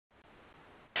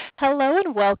Hello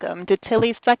and welcome to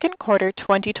Tillys' second quarter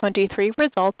 2023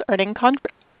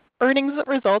 earnings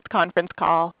results conference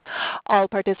call. All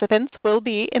participants will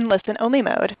be in listen-only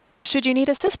mode. Should you need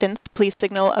assistance, please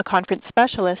signal a conference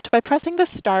specialist by pressing the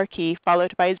star key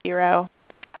followed by 0.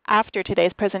 After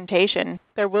today's presentation,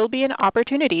 there will be an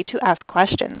opportunity to ask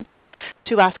questions.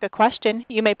 To ask a question,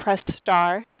 you may press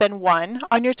star, then 1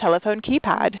 on your telephone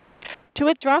keypad. To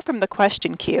withdraw from the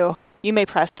question queue, you may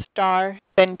press star,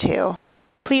 then 2.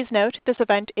 Please note this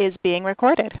event is being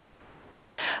recorded.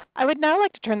 I would now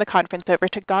like to turn the conference over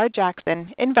to Gar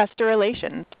Jackson, Investor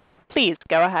Relations. Please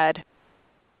go ahead.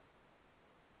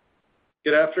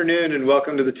 Good afternoon and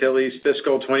welcome to the Tillys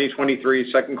fiscal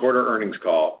 2023 second quarter earnings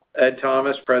call. Ed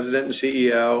Thomas, President and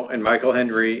CEO, and Michael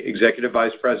Henry, Executive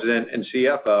Vice President and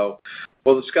CFO,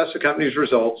 will discuss the company's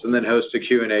results and then host a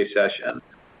Q&A session.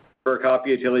 For a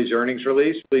copy of Tillys' earnings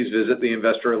release, please visit the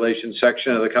Investor Relations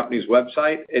section of the company's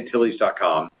website at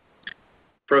tillys.com.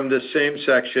 From this same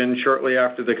section, shortly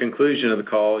after the conclusion of the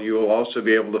call, you will also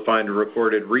be able to find a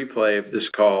recorded replay of this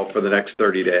call for the next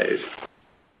 30 days.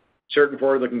 Certain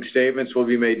forward-looking statements will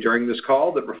be made during this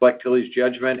call that reflect Tillys'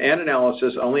 judgment and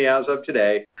analysis only as of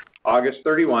today, August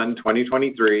 31,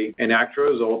 2023, and actual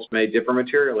results may differ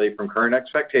materially from current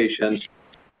expectations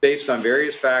based on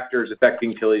various factors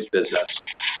affecting Tillys' business.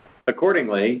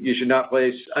 Accordingly, you should not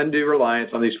place undue reliance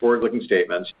on these forward-looking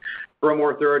statements. For a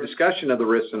more thorough discussion of the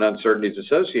risks and uncertainties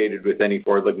associated with any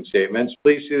forward-looking statements,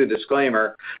 please see the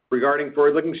disclaimer regarding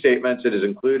forward-looking statements that is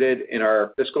included in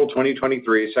our fiscal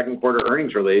 2023 second quarter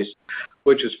earnings release,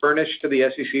 which is furnished to the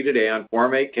SEC today on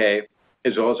Form 8-K,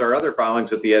 as well as our other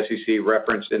filings with the SEC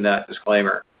referenced in that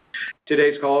disclaimer.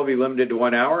 Today's call will be limited to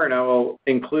 1 hour, and I will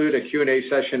include a Q&A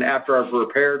session after our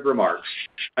prepared remarks.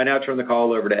 I now turn the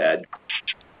call over to Ed.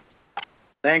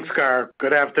 Thanks, Gar.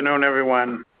 Good afternoon,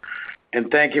 everyone, and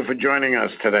thank you for joining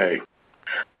us today.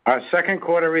 Our second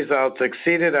quarter results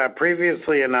exceeded our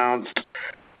previously announced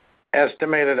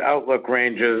estimated outlook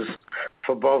ranges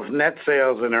for both net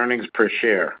sales and earnings per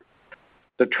share.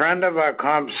 The trend of our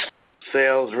comp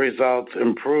sales results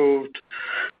improved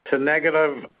to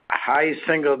negative high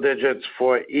single digits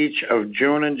for each of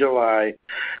June and July,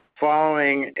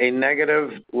 following a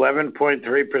negative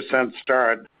 11.3%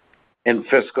 start in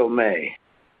fiscal May.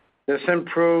 This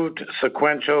improved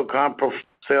sequential comp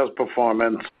sales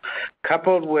performance,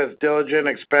 coupled with diligent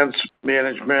expense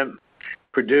management,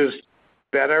 produced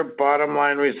better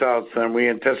bottom-line results than we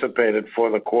anticipated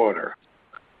for the quarter.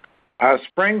 Our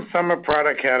spring-summer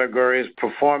product categories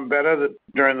performed better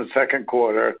during the second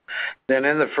quarter than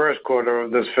in the first quarter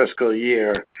of this fiscal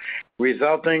year,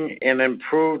 resulting in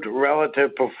improved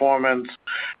relative performance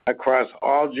across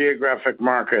all geographic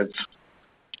markets,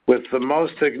 with the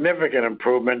most significant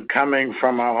improvement coming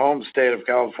from our home state of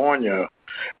California,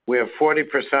 where 40%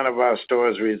 of our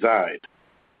stores reside.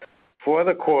 For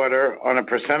the quarter, on a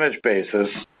percentage basis,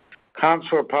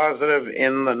 comps were positive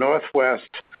in the Northwest,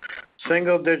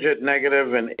 single-digit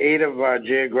negative in 8 of our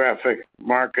geographic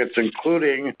markets,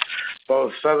 including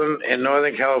both Southern and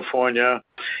Northern California,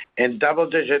 and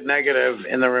double-digit negative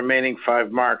in the remaining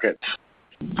 5 markets.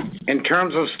 In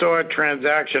terms of store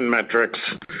transaction metrics,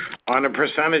 on a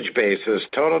percentage basis,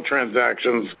 total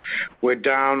transactions were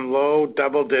down low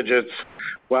double digits,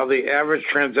 while the average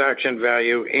transaction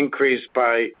value increased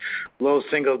by low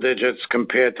single digits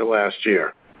compared to last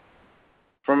year.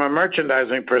 From a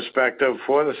merchandising perspective,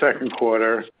 for the second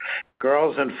quarter,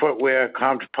 girls and footwear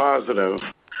comped positive.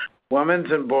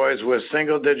 Women's and boys were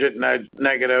single-digit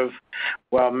negative,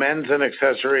 while men's and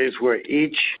accessories were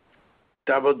each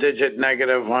double-digit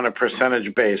negative on a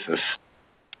percentage basis.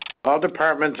 All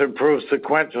departments improved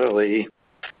sequentially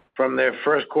from their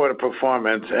first quarter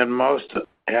performance, and most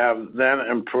have then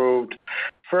improved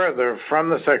further from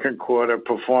the second quarter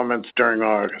performance during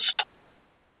August.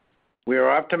 We are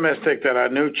optimistic that our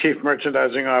new Chief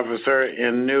Merchandising Officer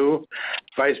and new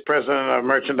Vice President of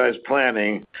Merchandise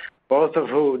Planning, both of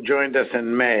whom joined us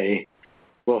in May,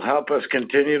 will help us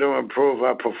continue to improve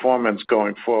our performance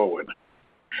going forward.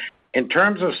 In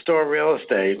terms of store real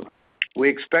estate, we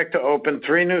expect to open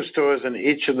 3 new stores in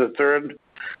each of the third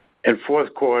and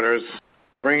fourth quarters,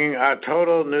 bringing our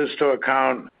total new store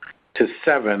count to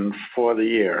 7 for the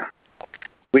year.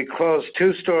 We closed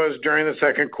 2 stores during the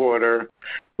second quarter.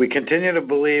 We continue to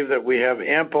believe that we have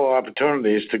ample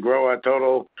opportunities to grow our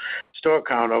total store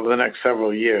count over the next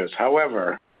several years.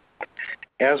 However,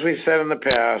 as we said in the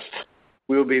past,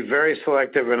 we will be very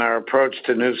selective in our approach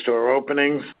to new store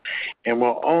openings and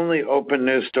will only open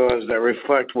new stores that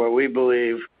reflect what we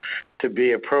believe to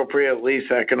be appropriate lease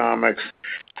economics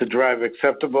to drive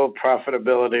acceptable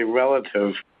profitability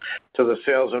relative to the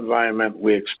sales environment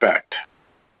we expect.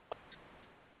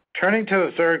 Turning to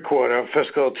the third quarter of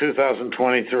fiscal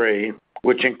 2023,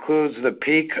 which includes the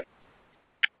peak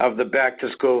of the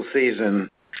back-to-school season,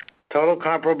 total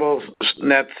comparable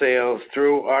net sales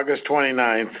through August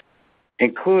 29th,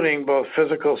 including both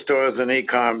physical stores and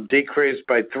e-com, decreased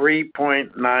by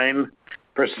 3.9%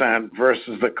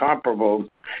 versus the comparable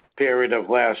period of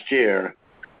last year,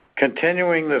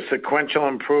 continuing the sequential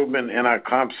improvement in our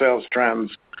comp sales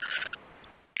trends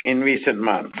in recent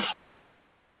months.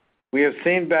 We have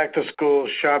seen back-to-school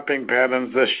shopping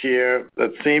patterns this year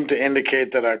that seem to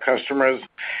indicate that our customers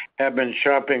have been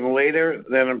shopping later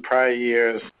than in prior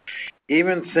years,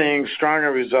 even seeing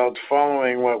stronger results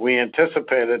following what we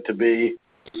anticipated to be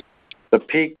the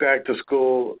peak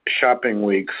back-to-school shopping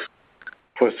weeks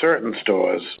for certain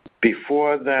stores,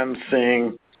 before then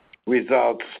seeing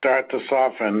results start to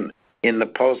soften in the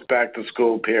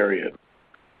post-back-to-school period.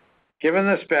 Given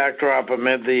this backdrop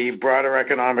amid the broader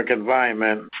economic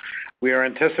environment, we are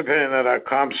anticipating that our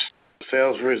comp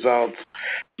sales results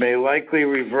may likely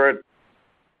revert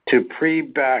to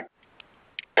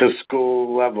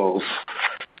pre-back-to-school levels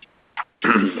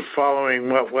following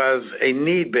what was a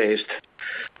need-based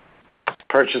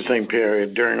purchasing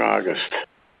period during August.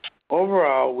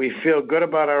 Overall, we feel good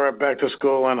about our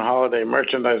back-to-school and holiday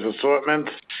merchandise assortments,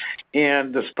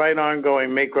 and despite ongoing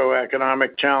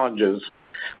macroeconomic challenges,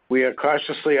 we are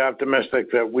cautiously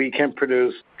optimistic that we can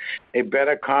produce a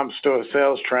better comp store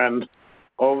sales trend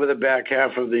over the back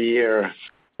half of the year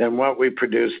than what we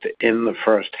produced in the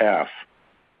first half.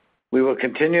 We will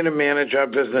continue to manage our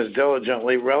business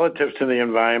diligently relative to the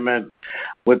environment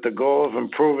with the goal of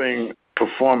improving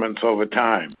performance over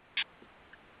time.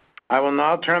 I will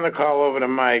now turn the call over to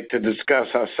Mike to discuss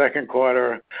our second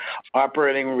quarter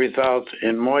operating results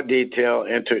in more detail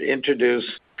and to introduce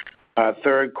our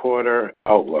third quarter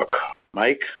outlook.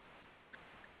 Mike?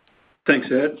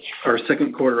 Thanks, Ed. Our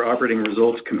second quarter operating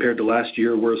results compared to last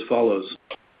year were as follows.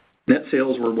 Net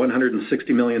sales were $160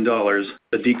 million,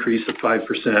 a decrease of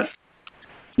 5%.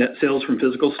 Net sales from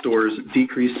physical stores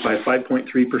decreased by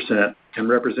 5.3% and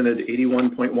represented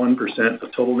 81.1%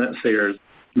 of total net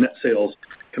sales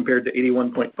compared to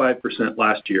 81.5%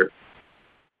 last year,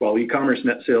 while e-commerce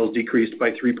net sales decreased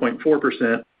by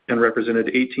 3.4% and represented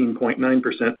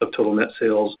 18.9% of total net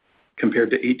sales compared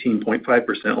to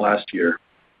 18.5% last year.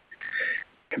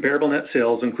 Comparable net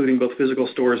sales, including both physical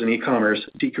stores and e-commerce,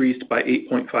 decreased by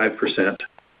 8.5%.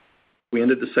 We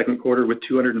ended the second quarter with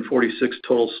 246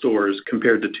 total stores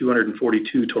compared to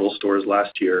 242 total stores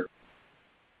last year.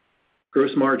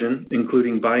 Gross margin,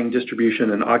 including buying,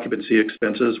 distribution, and occupancy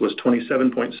expenses, was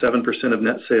 27.7% of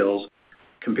net sales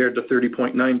compared to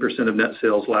 30.9% of net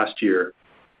sales last year.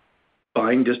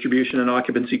 Buying, distribution, and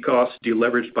occupancy costs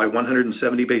deleveraged by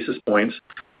 170 basis points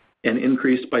and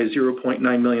increased by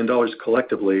 $0.9 million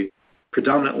collectively,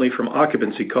 predominantly from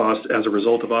occupancy costs as a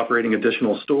result of operating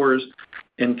additional stores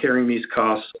and carrying these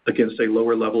costs against a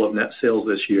lower level of net sales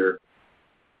this year.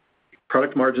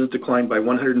 Product margins declined by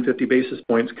 150 basis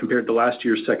points compared to last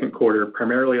year's second quarter,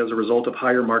 primarily as a result of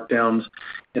higher markdowns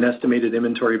and estimated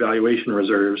inventory valuation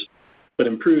reserves, but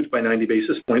improved by 90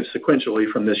 basis points sequentially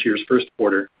from this year's first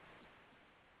quarter.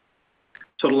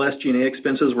 Total SG&A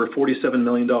expenses were $47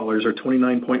 million, or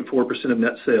 29.4% of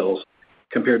net sales,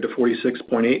 compared to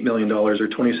 $46.8 million, or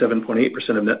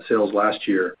 27.8% of net sales last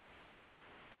year.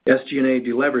 SG&A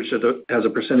deleveraged as a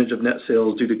percentage of net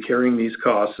sales due to carrying these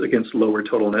costs against lower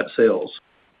total net sales.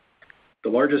 The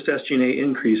largest SG&A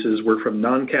increases were from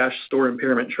non-cash store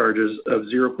impairment charges of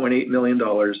 $0.8 million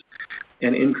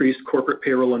and increased corporate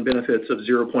payroll and benefits of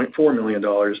 $0.4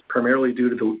 million, primarily due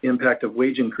to the impact of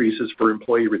wage increases for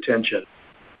employee retention.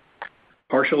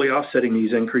 Partially offsetting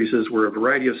these increases were a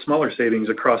variety of smaller savings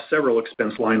across several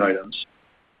expense line items.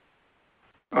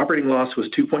 Operating loss was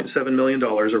 $2.7 million,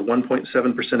 or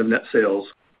 1.7% of net sales,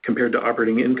 compared to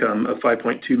operating income of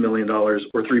 $5.2 million, or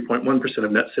 3.1%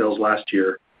 of net sales last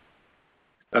year.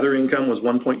 Other income was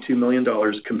 $1.2 million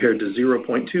compared to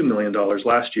 $0.2 million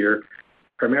last year,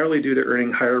 primarily due to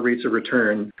earning higher rates of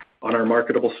return on our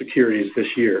marketable securities this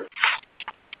year.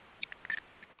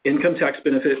 Income tax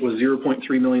benefit was $0.3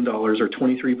 million, or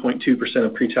 23.2%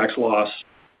 of pre-tax loss,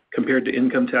 compared to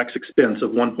income tax expense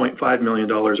of $1.5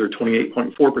 million, or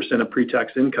 28.4% of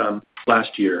pre-tax income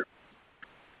last year.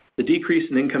 The decrease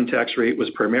in income tax rate was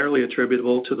primarily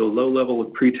attributable to the low level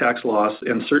of pre-tax loss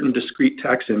and certain discrete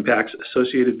tax impacts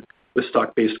associated with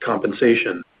stock-based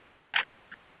compensation.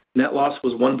 Net loss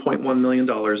was $1.1 million,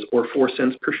 or 4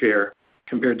 cents per share,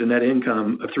 compared to net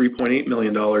income of $3.8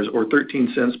 million, or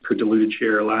 13 cents per diluted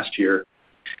share last year,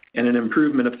 and an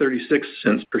improvement of 36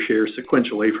 cents per share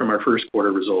sequentially from our first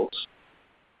quarter results.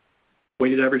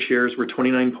 Weighted average shares were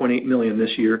 29.8 million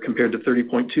this year compared to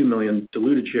 30.2 million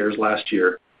diluted shares last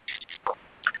year.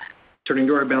 Turning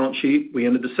to our balance sheet, we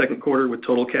ended the second quarter with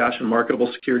total cash and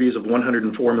marketable securities of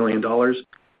 $104 million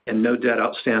and no debt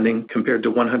outstanding compared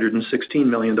to $116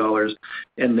 million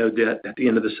and no debt at the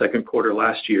end of the second quarter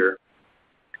last year.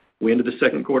 We ended the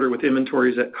second quarter with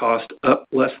inventories at cost up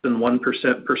less than 1%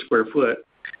 per square foot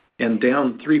and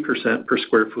down 3% per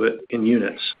square foot in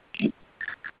units.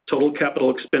 Total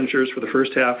capital expenditures for the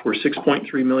first half were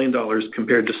 $6.3 million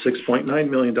compared to $6.9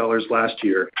 million last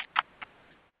year.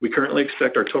 We currently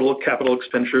expect our total capital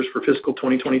expenditures for fiscal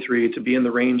 2023 to be in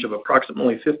the range of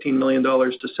approximately $15 million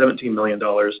to $17 million,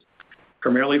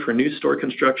 primarily for new store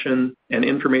construction and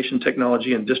information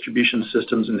technology and distribution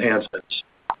systems enhancements.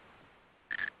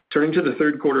 Turning to the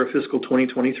third quarter of fiscal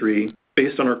 2023,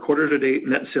 based on our quarter-to-date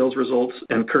net sales results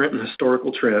and current and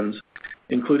historical trends,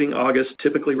 including August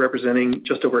typically representing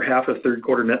just over half of third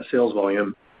quarter net sales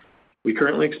volume, we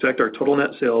currently expect our total net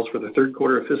sales for the third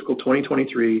quarter of fiscal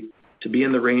 2023 to be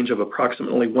in the range of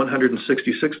approximately $166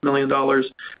 million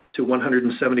to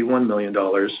 $171 million,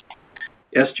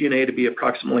 SG&A to be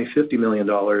approximately $50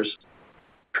 million,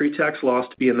 pre-tax loss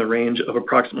to be in the range of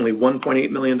approximately $1.8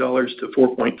 million to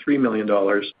 $4.3 million,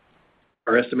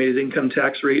 our estimated income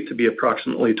tax rate to be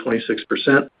approximately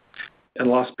 26%, and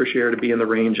loss per share to be in the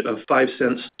range of 5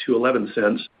 cents to 11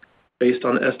 cents, based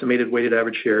on estimated weighted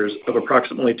average shares of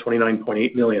approximately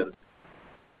 29.8 million.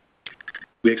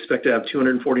 We expect to have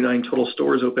 249 total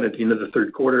stores open at the end of the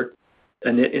third quarter,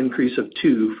 a net increase of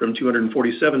 2 from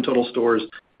 247 total stores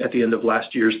at the end of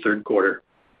last year's third quarter.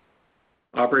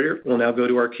 Operator, we'll now go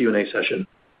to our Q&A session.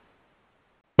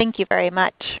 Thank you very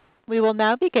much. We will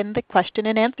now begin the question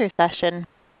and answer session.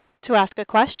 To ask a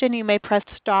question, you may press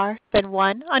star, then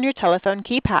 1 on your telephone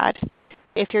keypad.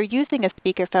 If you're using a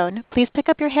speakerphone, please pick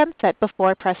up your handset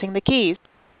before pressing the keys.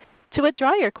 To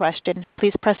withdraw your question,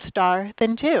 please press star,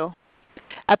 then 2.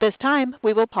 At this time,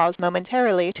 we will pause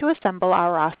momentarily to assemble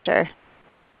our roster.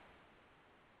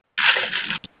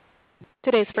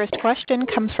 Today's first question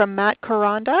comes from Matt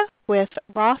Koranda with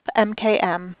Roth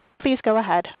MKM. Please go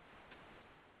ahead.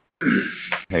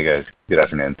 Hey, guys. Good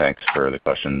afternoon. Thanks for the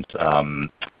questions.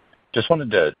 Just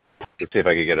wanted to see if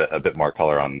I could get a bit more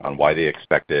color on why the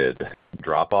expected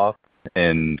drop-off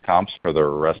in comps for the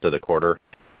rest of the quarter.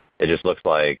 It just looks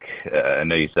like, I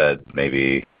know you said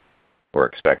maybe we're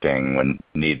expecting when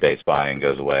need-based buying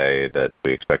goes away that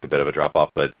we expect a bit of a drop-off,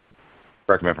 but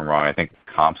correct me if I'm wrong, I think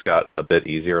comps got a bit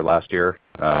easier last year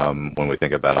when we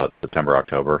think about September,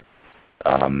 October.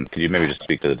 Could you maybe just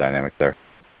speak to the dynamics there?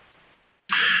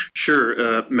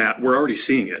 Sure, Matt, we're already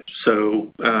seeing it.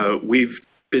 So we've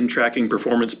been tracking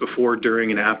performance before, during,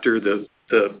 and after the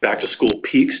back-to-school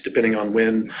peaks, depending on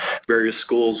when various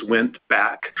schools went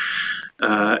back.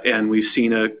 And we've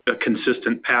seen a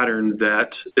consistent pattern that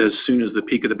as soon as the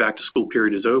peak of the back-to-school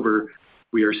period is over,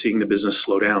 we are seeing the business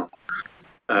slow down.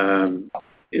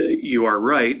 You are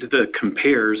right, the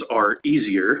compares are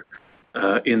easier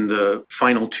in the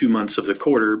final 2 months of the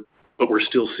quarter, but we're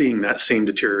still seeing that same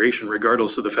deterioration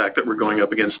regardless of the fact that we're going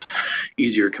up against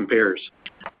easier compares.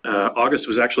 August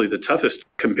was actually the toughest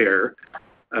compare,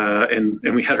 and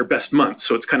we had our best month,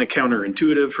 so it's kind of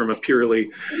counterintuitive from a purely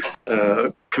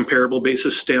comparable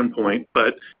basis standpoint,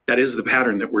 but that is the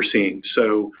pattern that we're seeing.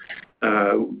 So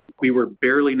we were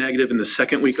barely negative in the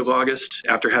second week of August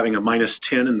after having a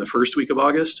 -10 in the first week of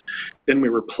August. Then we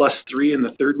were +3 in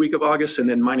the third week of August, and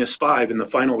then -5 in the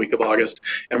final week of August,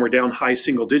 and we're down high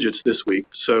single digits this week.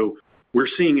 So we're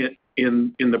seeing it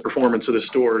in the performance of the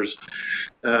stores.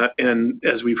 And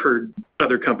as we've heard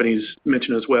other companies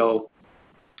mention as well,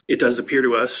 it does appear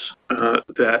to us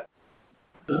that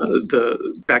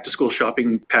the back-to-school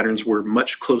shopping patterns were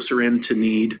much closer in to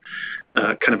need,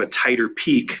 kind of a tighter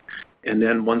peak. And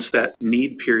then once that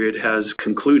need period has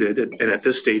concluded, and at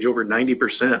this stage, over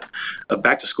 90% of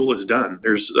back-to-school is done.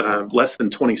 There's less than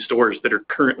 20 stores that are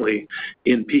currently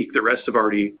in peak. The rest have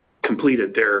already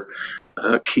completed their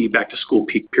key back-to-school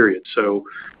peak period. So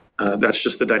that's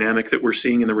just the dynamic that we're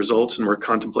seeing in the results, and we're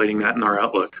contemplating that in our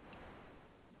outlook.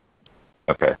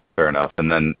 Okay, fair enough.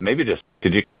 And then maybe just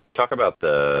could you talk about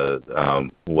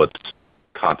the what's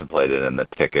contemplated in the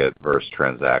ticket versus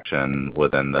transaction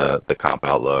within the comp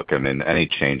outlook? I mean, any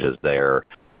changes there,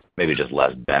 maybe just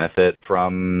less benefit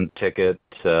from ticket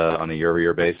on a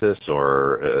year-over-year basis,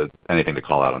 or anything to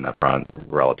call out on that front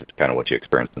relative to kind of what you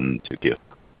experienced in 2Q?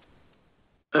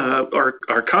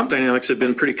 Our comp dynamics have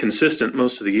been pretty consistent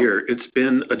most of the year. It's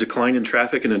been a decline in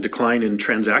traffic and a decline in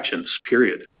transactions,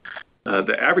 period.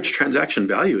 The average transaction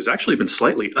value has actually been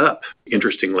slightly up,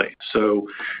 interestingly. So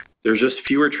there's just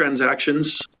fewer transactions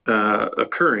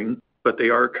occurring, but they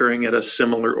are occurring at a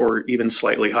similar or even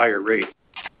slightly higher rate.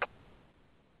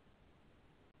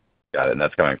 Got it. And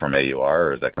that's coming from AUR,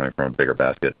 or is that coming from a bigger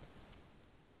basket?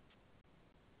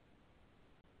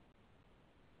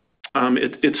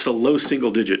 It's a low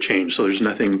single-digit change, so there's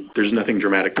nothing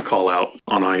dramatic to call out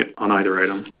on either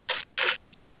item.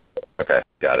 Okay,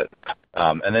 got it.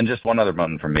 And then just one other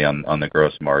button for me on the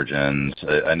gross margins.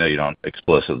 I know you don't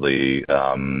explicitly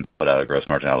put out a gross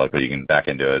margin outlook, but you can back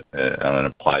into it on an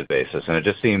applied basis, and it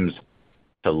just seems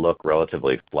to look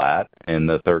relatively flat in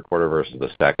the third quarter versus the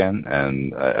second,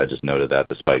 and I just noted that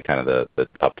despite kind of the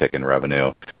uptick in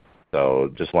revenue.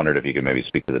 So just wondered if you could maybe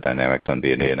speak to the dynamics on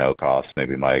D&O costs,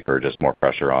 maybe Mike, or just more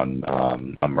pressure on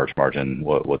merch margin.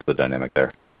 What's the dynamic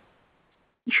there?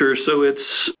 Sure. So it's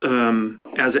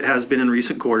as it has been in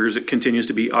recent quarters, it continues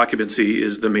to be occupancy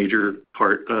is the major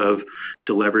part of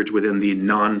the leverage within the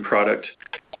non-product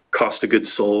cost of goods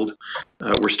sold.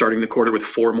 We're starting the quarter with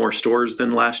 4 more stores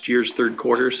than last year's third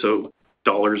quarter, so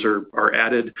dollars are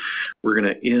added. We're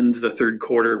going to end the third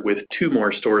quarter with 2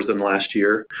 more stores than last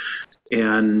year,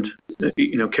 and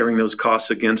carrying those costs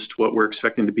against what we're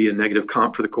expecting to be a negative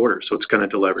comp for the quarter. So it's going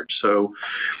to deleverage. So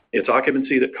it's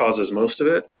occupancy that causes most of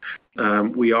it.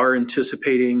 We are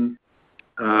anticipating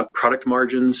product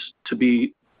margins to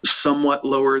be somewhat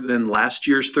lower than last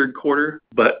year's third quarter,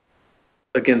 but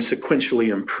again,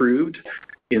 sequentially improved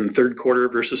in third quarter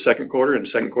versus second quarter, and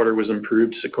second quarter was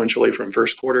improved sequentially from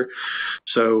first quarter.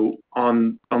 So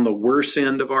on the worst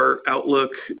end of our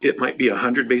outlook, it might be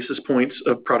 100 basis points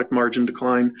of product margin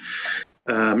decline.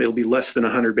 It'll be less than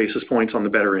 100 basis points on the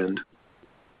better end.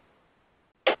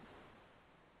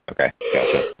 Okay,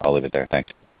 gotcha. I'll leave it there.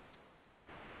 Thanks.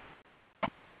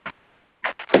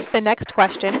 The next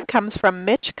question comes from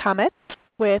Mitch Kummetz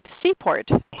with Seaport.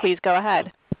 Please go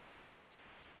ahead.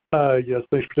 Yes,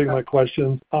 thanks for taking my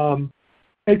questions.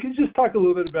 Hey, can you just talk a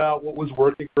little bit about what was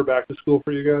working for back to school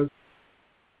for you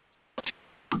guys?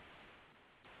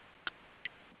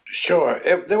 Sure.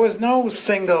 There was no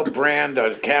single brand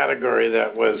or category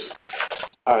that was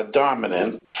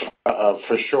dominant,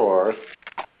 for sure.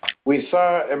 We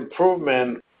saw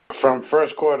improvement from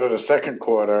first quarter to second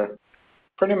quarter,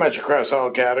 pretty much across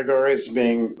all categories,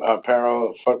 being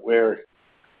apparel, footwear,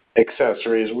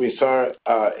 accessories. We saw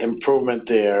improvement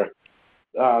there.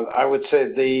 I would say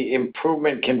the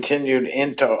improvement continued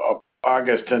into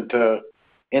August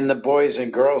in the boys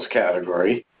and girls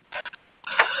category.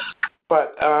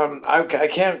 But I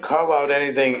can't call out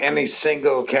any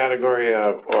single category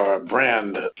or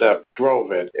brand that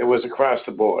drove it. It was across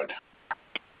the board.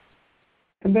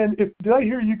 And then, did I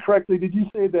hear you correctly? Did you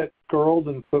say that girls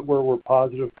and footwear were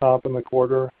positive comp in the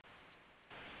quarter?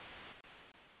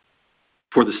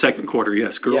 For the second quarter,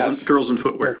 yes. Girls and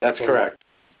footwear. That's correct.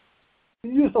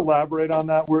 Can you just elaborate on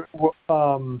that?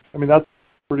 I mean, that's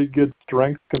pretty good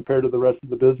strength compared to the rest of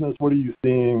the business. What are you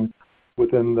seeing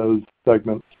within those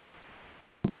segments?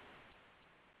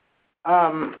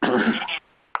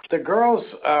 The girls'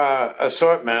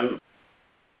 assortment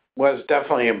was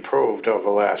definitely improved over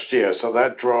last year, so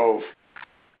that drove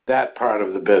that part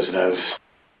of the business.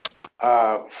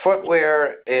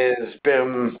 Footwear has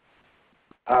been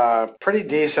pretty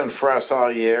decent for us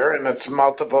all year, and it's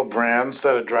multiple brands that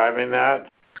are driving that.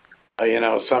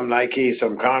 Some Nike,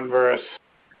 some Converse,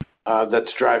 that's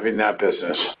driving that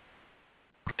business.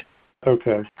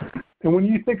 Okay. And when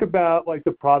you think about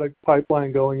the product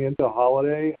pipeline going into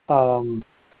holiday, how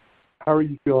are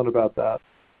you feeling about that?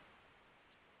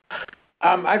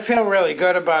 I feel really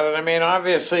good about it. I mean,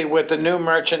 obviously, with the new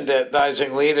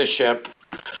merchandising leadership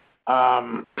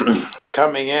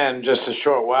coming in just a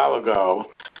short while ago,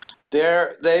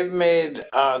 they're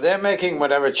making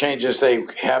whatever changes they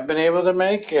have been able to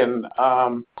make, and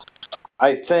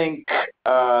I think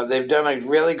they've done a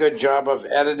really good job of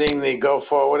editing the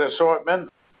go-forward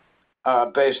assortment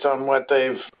based on what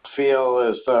they feel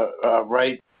is the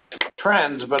right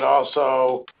trends, but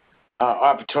also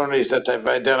opportunities that they've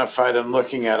identified in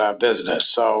looking at our business.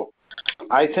 So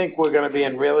I think we're going to be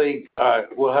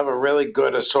we'll have a really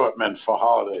good assortment for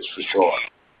holidays for sure.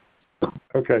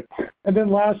 Okay. And then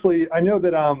lastly, I know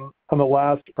that on the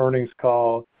last earnings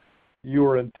call, you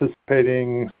were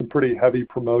anticipating some pretty heavy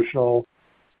promotional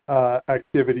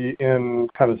activity in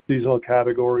kind of seasonal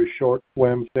categories, short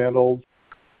swim sandals.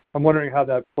 I'm wondering how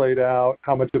that played out,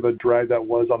 how much of a drag that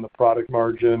was on the product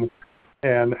margin,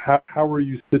 and how were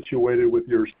you situated with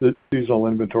your seasonal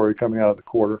inventory coming out of the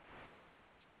quarter?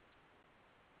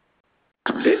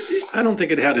 I don't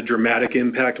think it had a dramatic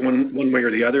impact one way or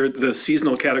the other. The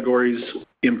seasonal categories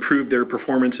improved their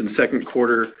performance in second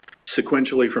quarter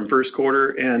sequentially from first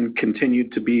quarter and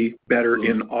continued to be better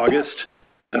in August.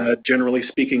 generally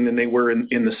speaking, than they were in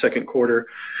the second quarter.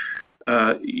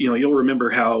 You'll remember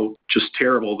how just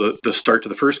terrible the start to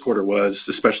the first quarter was,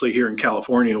 especially here in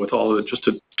California with all the just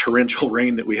a torrential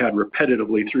rain that we had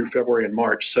repetitively through February and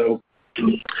March. So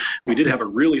we did have a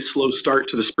really slow start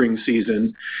to the spring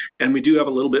season, and we do have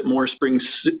a little bit more spring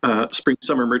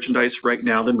summer merchandise right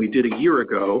now than we did a year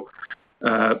ago.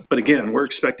 But again, we're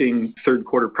expecting third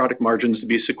quarter product margins to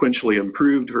be sequentially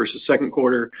improved versus second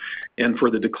quarter, and for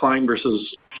the decline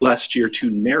versus last year to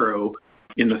narrow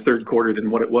in the third quarter than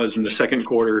what it was in the second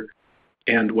quarter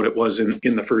and what it was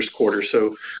in the first quarter.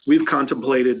 So we've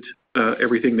contemplated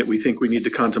everything that we think we need to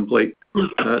contemplate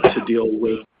to deal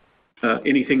with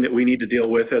anything that we need to deal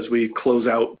with as we close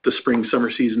out the spring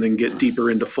summer season and get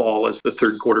deeper into fall as the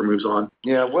third quarter moves on.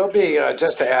 Yeah, we'll be,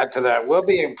 just to add to that, we'll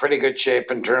be in pretty good shape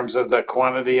in terms of the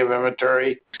quantity of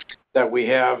inventory that we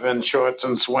have in shorts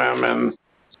and swim and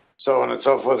so on and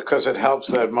so forth, because it helps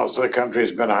that most of the country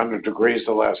has been 100 degrees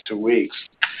the last 2 weeks.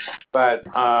 But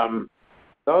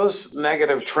those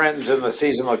negative trends in the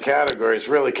seasonal categories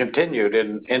really continued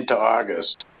into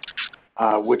August,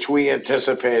 which we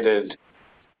anticipated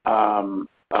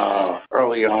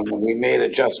early on when we made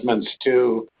adjustments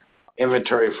to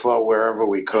inventory flow wherever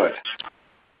we could.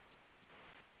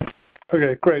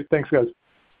 Okay, great. Thanks, guys.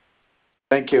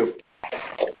 Thank you.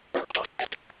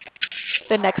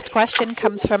 The next question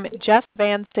comes from Jeff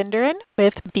Van Sinderen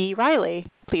with B. Riley.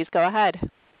 Please go ahead.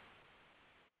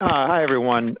 Hi,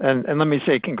 everyone. And let me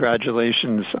say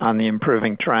congratulations on the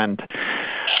improving trend.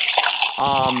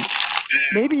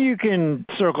 Maybe you can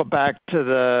circle back to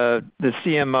the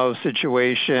CMO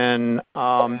situation.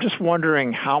 Just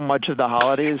wondering how much of the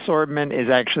holiday assortment is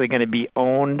actually going to be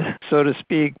owned, so to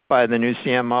speak, by the new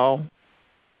CMO?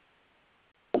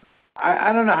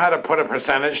 I don't know how to put a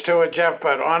percentage to it, Jeff,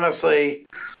 but honestly,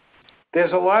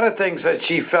 there's a lot of things that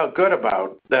she felt good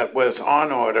about that was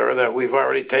on order that we've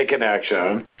already taken action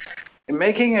on. And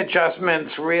making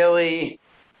adjustments really,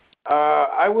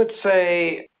 I would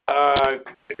say,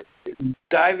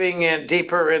 diving in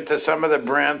deeper into some of the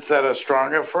brands that are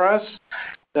stronger for us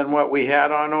than what we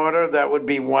had on order. That would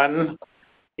be one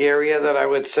area that I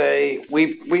would say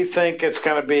we think it's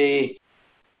going to be.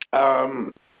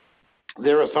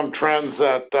 There are some trends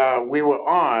that we were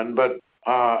on, but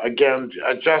again,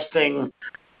 adjusting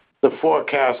the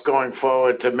forecast going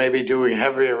forward to maybe doing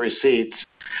heavier receipts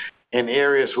in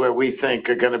areas where we think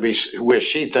are going to be, where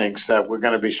she thinks that we're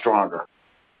going to be stronger.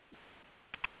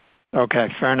 Okay,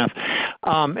 fair enough.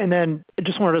 And then I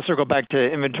just wanted to circle back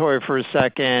to inventory for a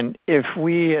second. If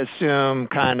we assume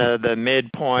kind of the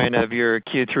midpoint of your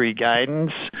Q3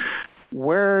 guidance,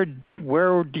 where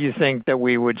do you think that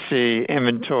we would see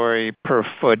inventory per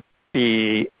foot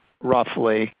be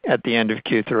roughly at the end of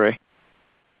Q3?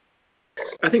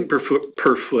 I think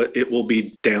per foot it will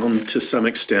be down to some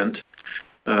extent.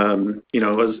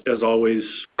 As always,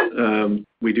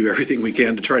 we do everything we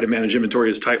can to try to manage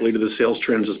inventory as tightly to the sales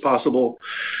trends as possible.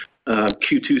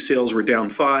 Q2 sales were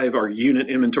down 5. Our unit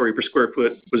inventory per square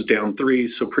foot was down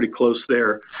 3, so pretty close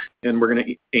there. And we're going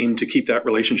to aim to keep that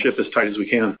relationship as tight as we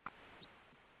can.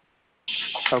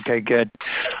 Okay, good.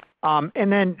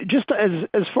 And then just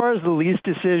as far as the lease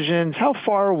decisions, how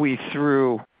far are we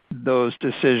through those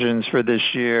decisions for this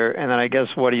year? And then I guess,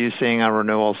 what are you seeing on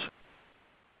renewals?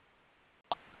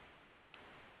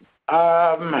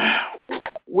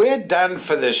 We're done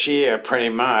for this year pretty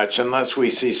much, unless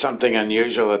we see something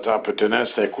unusual that's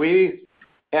opportunistic. We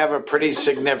have a pretty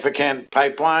significant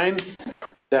pipeline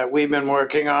that we've been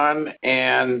working on,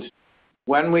 and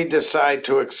when we decide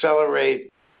to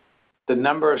accelerate the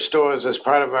number of stores as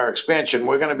part of our expansion,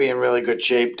 we're going to be in really good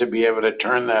shape to be able to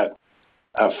turn that,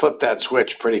 flip that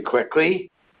switch pretty quickly.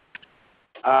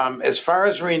 As far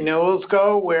as renewals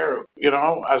go, we're,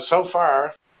 so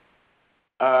far,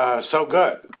 so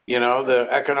good. The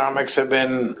economics have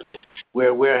been,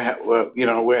 we're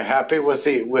happy with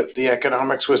the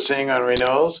economics we're seeing on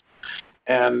renewals,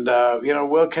 and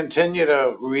we'll continue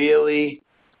to really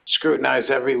scrutinize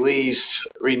every lease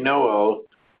renewal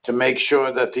to make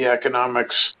sure that the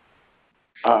economics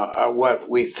are what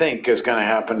we think is going to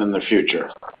happen in the future.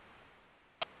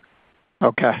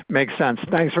 Okay, makes sense.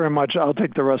 Thanks very much. I'll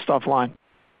take the rest offline.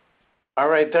 All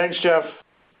right, thanks, Jeff.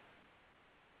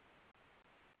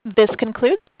 This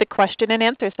concludes the question and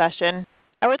answer session.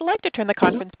 I would like to turn the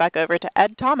conference back over to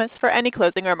Ed Thomas for any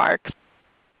closing remarks.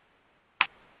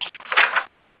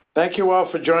 Thank you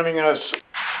all for joining us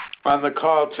on the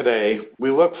call today.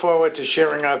 We look forward to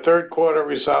sharing our third quarter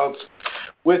results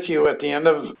with you at the end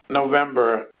of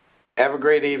November. Have a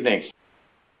great evening.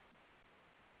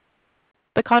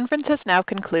 The conference has now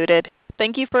concluded.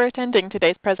 Thank you for attending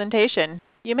today's presentation.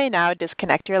 You may now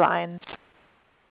disconnect your lines.